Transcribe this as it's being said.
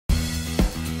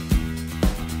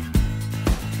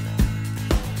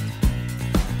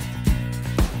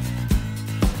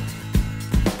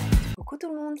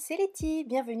c'est Laety,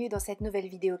 bienvenue dans cette nouvelle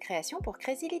vidéo création pour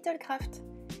Crazy Little Craft.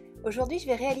 Aujourd'hui je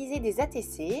vais réaliser des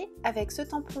ATC avec ce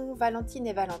tampon Valentine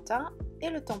et Valentin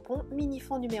et le tampon mini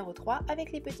fond numéro 3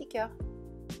 avec les petits cœurs.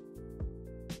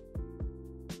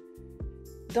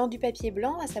 Dans du papier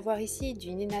blanc, à savoir ici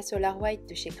du Nina Solar White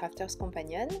de chez Crafters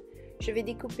Companion, je vais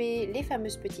découper les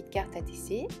fameuses petites cartes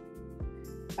ATC.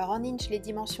 Alors en inch, les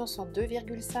dimensions sont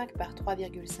 2,5 par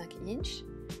 3,5 inch.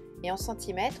 Et en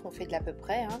centimètres, on fait de l'à peu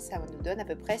près, ça nous donne à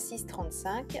peu près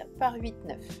 6,35 par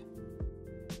 8,9.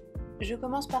 Je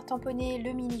commence par tamponner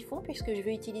le mini fond puisque je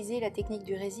vais utiliser la technique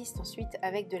du résiste ensuite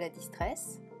avec de la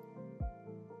distress.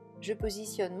 Je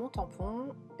positionne mon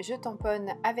tampon, je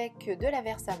tamponne avec de la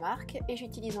verse à marque et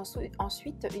j'utilise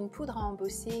ensuite une poudre à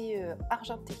embosser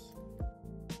argentée.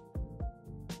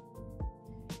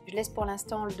 Je laisse pour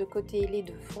l'instant de côté les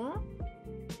deux fonds.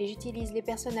 Et j'utilise les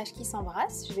personnages qui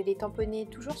s'embrassent, je vais les tamponner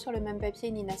toujours sur le même papier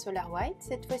Nina Solar White,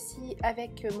 cette fois-ci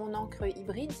avec mon encre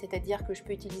hybride, c'est-à-dire que je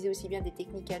peux utiliser aussi bien des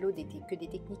techniques à l'eau que des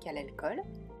techniques à l'alcool.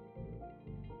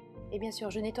 Et bien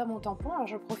sûr, je nettoie mon tampon, alors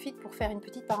je profite pour faire une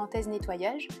petite parenthèse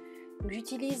nettoyage.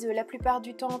 J'utilise la plupart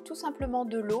du temps tout simplement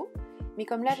de l'eau, mais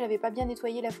comme là j'avais pas bien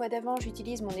nettoyé la fois d'avant,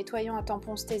 j'utilise mon nettoyant à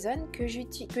tampon Stézone que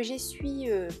j'essuie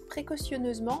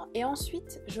précautionneusement et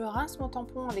ensuite je rince mon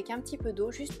tampon avec un petit peu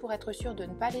d'eau juste pour être sûr de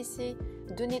ne pas laisser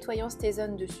de nettoyant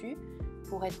Stézone dessus,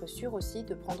 pour être sûr aussi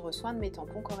de prendre soin de mes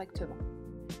tampons correctement.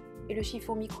 Et le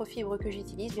chiffon microfibre que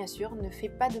j'utilise bien sûr ne fait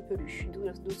pas de peluche,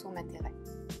 d'où son intérêt.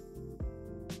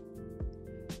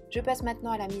 Je passe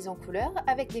maintenant à la mise en couleur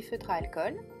avec des feutres à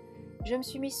alcool. Je me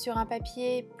suis mise sur un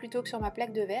papier plutôt que sur ma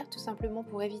plaque de verre, tout simplement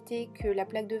pour éviter que la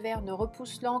plaque de verre ne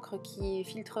repousse l'encre qui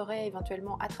filtrerait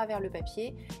éventuellement à travers le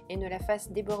papier et ne la fasse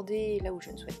déborder là où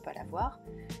je ne souhaite pas la voir.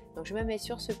 Donc je me mets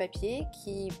sur ce papier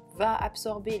qui va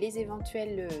absorber les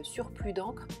éventuels surplus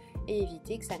d'encre et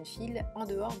éviter que ça ne file en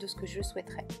dehors de ce que je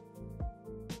souhaiterais.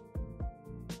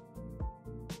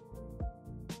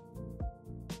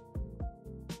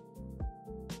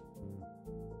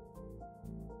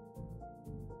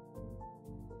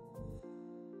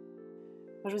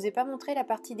 Je ne vous ai pas montré la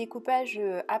partie découpage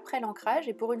après l'ancrage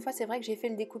et pour une fois c'est vrai que j'ai fait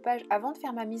le découpage avant de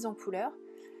faire ma mise en couleur.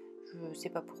 Je ne sais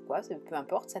pas pourquoi, peu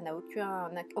importe, ça n'a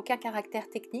aucun caractère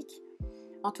technique.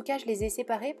 En tout cas je les ai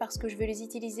séparés parce que je veux les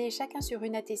utiliser chacun sur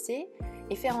une ATC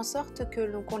et faire en sorte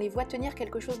qu'on les voit tenir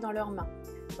quelque chose dans leurs mains.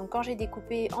 Donc quand j'ai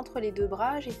découpé entre les deux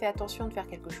bras, j'ai fait attention de faire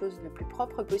quelque chose le plus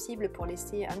propre possible pour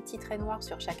laisser un petit trait noir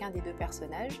sur chacun des deux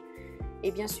personnages.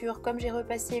 Et bien sûr, comme j'ai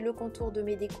repassé le contour de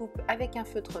mes découpes avec un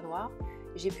feutre noir,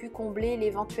 j'ai pu combler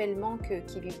l'éventuel manque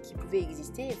qui pouvait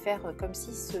exister et faire comme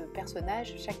si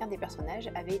chacun des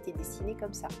personnages avait été dessiné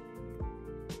comme ça.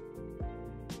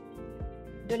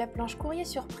 De la planche courrier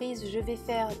surprise, je vais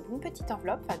faire une petite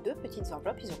enveloppe, enfin deux petites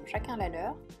enveloppes, ils auront chacun la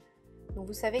leur. Donc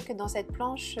vous savez que dans cette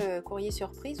planche courrier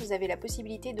surprise, vous avez la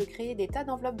possibilité de créer des tas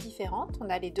d'enveloppes différentes. On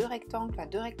a les deux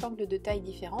rectangles de tailles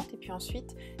différentes et puis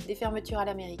ensuite des fermetures à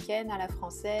l'américaine, à la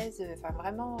française, enfin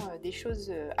vraiment des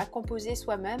choses à composer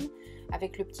soi-même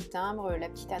avec le petit timbre, la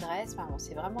petite adresse, enfin bon,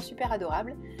 c'est vraiment super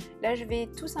adorable. Là je vais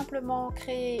tout simplement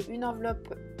créer une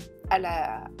enveloppe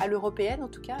à l'européenne, en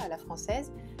tout cas à la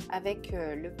française, avec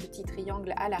le petit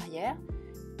triangle à l'arrière.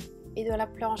 Et dans la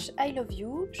planche I Love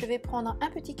You, je vais prendre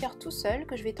un petit cœur tout seul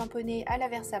que je vais tamponner à la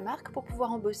verse à marque pour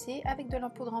pouvoir embosser avec de la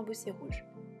poudre à embosser rouge.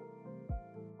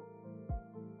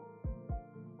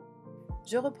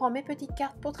 Je reprends mes petites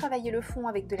cartes pour travailler le fond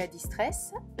avec de la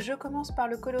distress. Je commence par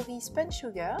le coloris Spun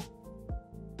Sugar.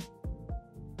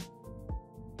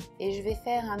 Et je vais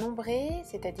faire un ombré,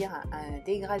 c'est-à-dire un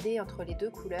dégradé entre les deux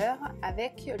couleurs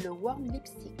avec le Warm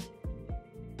Lipstick.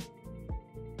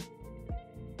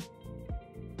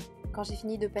 Quand j'ai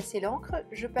fini de passer l'encre,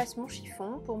 je passe mon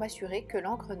chiffon pour m'assurer que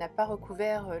l'encre n'a pas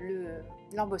recouvert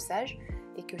l'embossage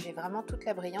et que j'ai vraiment toute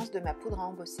la brillance de ma poudre à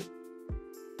embosser.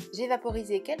 J'ai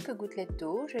vaporisé quelques gouttelettes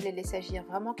d'eau, je les laisse agir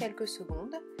vraiment quelques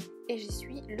secondes et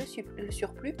j'essuie le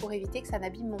surplus pour éviter que ça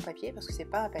n'abîme mon papier parce que c'est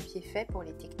pas un papier fait pour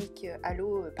les techniques à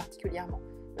l'eau particulièrement,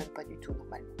 même pas du tout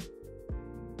normalement.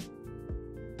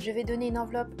 Je vais donner une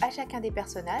enveloppe à chacun des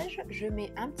personnages, je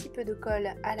mets un petit peu de colle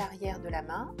à l'arrière de la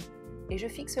main. Et je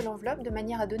fixe l'enveloppe de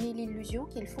manière à donner l'illusion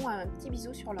qu'ils font un petit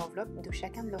bisou sur l'enveloppe de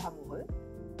chacun de leurs amoureux.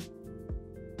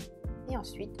 Et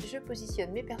ensuite, je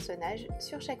positionne mes personnages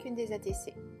sur chacune des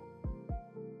ATC.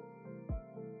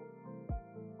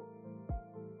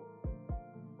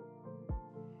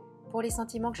 Pour les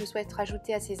sentiments que je souhaite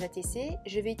rajouter à ces ATC,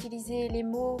 je vais utiliser les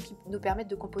mots qui nous permettent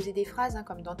de composer des phrases,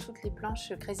 comme dans toutes les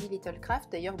planches Crazy Little Craft.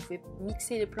 D'ailleurs, vous pouvez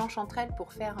mixer les planches entre elles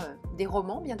pour faire des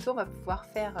romans. Bientôt, on va pouvoir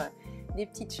faire des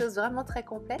petites choses vraiment très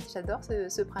complètes. J'adore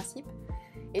ce principe.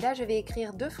 Et là, je vais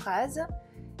écrire deux phrases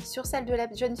Sur celle de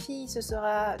la jeune fille, ce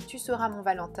sera « Tu seras mon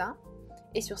Valentin ».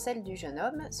 Et sur celle du jeune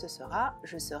homme, ce sera «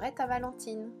 Je serai ta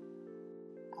Valentine ».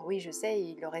 Alors oui, je sais,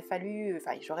 il aurait fallu,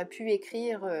 j'aurais pu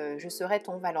écrire « Je serai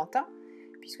ton Valentin »,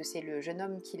 puisque c'est le jeune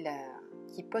homme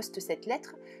qui poste cette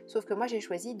lettre, sauf que moi j'ai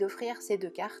choisi d'offrir ces 2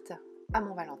 cartes à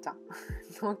mon Valentin.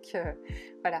 Donc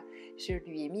voilà, je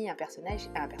lui ai mis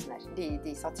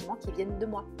des sentiments qui viennent de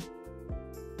moi.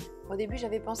 Au début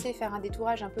j'avais pensé faire un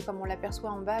détourage un peu comme on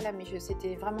l'aperçoit en bas là, mais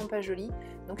c'était vraiment pas joli.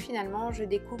 Donc finalement je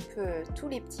découpe tous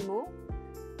les petits mots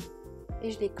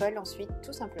et je les colle ensuite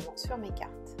tout simplement sur mes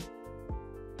cartes.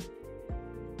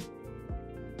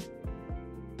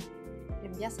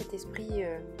 J'aime bien cet esprit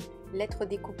lettres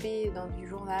découpées dans du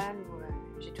journal.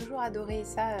 J'ai toujours adoré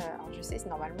ça. Alors je sais,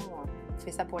 normalement on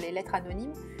fait ça pour les lettres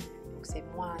anonymes, donc c'est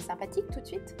moins sympathique tout de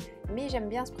suite. Mais j'aime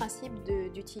bien ce principe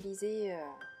d'utiliser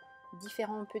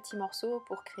différents petits morceaux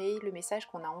pour créer le message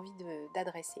qu'on a envie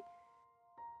d'adresser.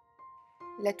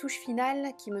 La touche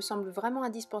finale qui me semble vraiment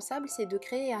indispensable, c'est de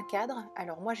créer un cadre.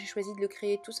 Alors moi j'ai choisi de le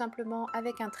créer tout simplement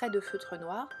avec un trait de feutre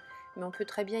noir, mais on peut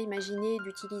très bien imaginer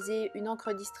d'utiliser une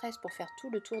encre distress pour faire tout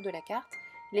le tour de la carte.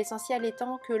 L'essentiel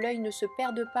étant que l'œil ne se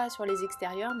perde pas sur les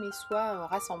extérieurs, mais soit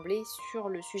rassemblé sur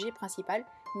le sujet principal.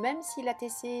 Même si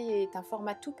l'ATC est un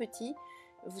format tout petit,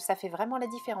 ça fait vraiment la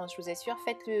différence, je vous assure.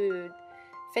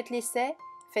 Faites l'essai,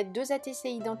 faites 2 ATC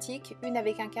identiques, une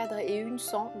avec un cadre et une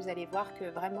sans. Vous allez voir que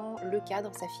vraiment le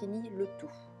cadre, ça finit le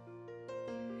tout.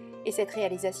 Et cette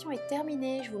réalisation est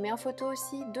terminée. Je vous mets en photo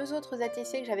aussi 2 autres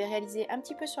ATC que j'avais réalisés un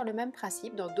petit peu sur le même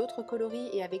principe, dans d'autres coloris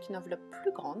et avec une enveloppe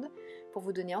plus grande, pour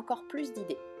vous donner encore plus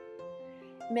d'idées.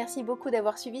 Merci beaucoup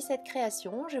d'avoir suivi cette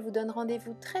création. Je vous donne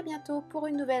rendez-vous très bientôt pour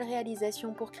une nouvelle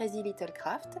réalisation pour Crazy Little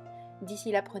Craft.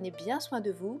 D'ici là, prenez bien soin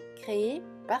de vous, créez,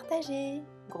 partagez.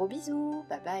 Gros bisous,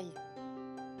 bye bye.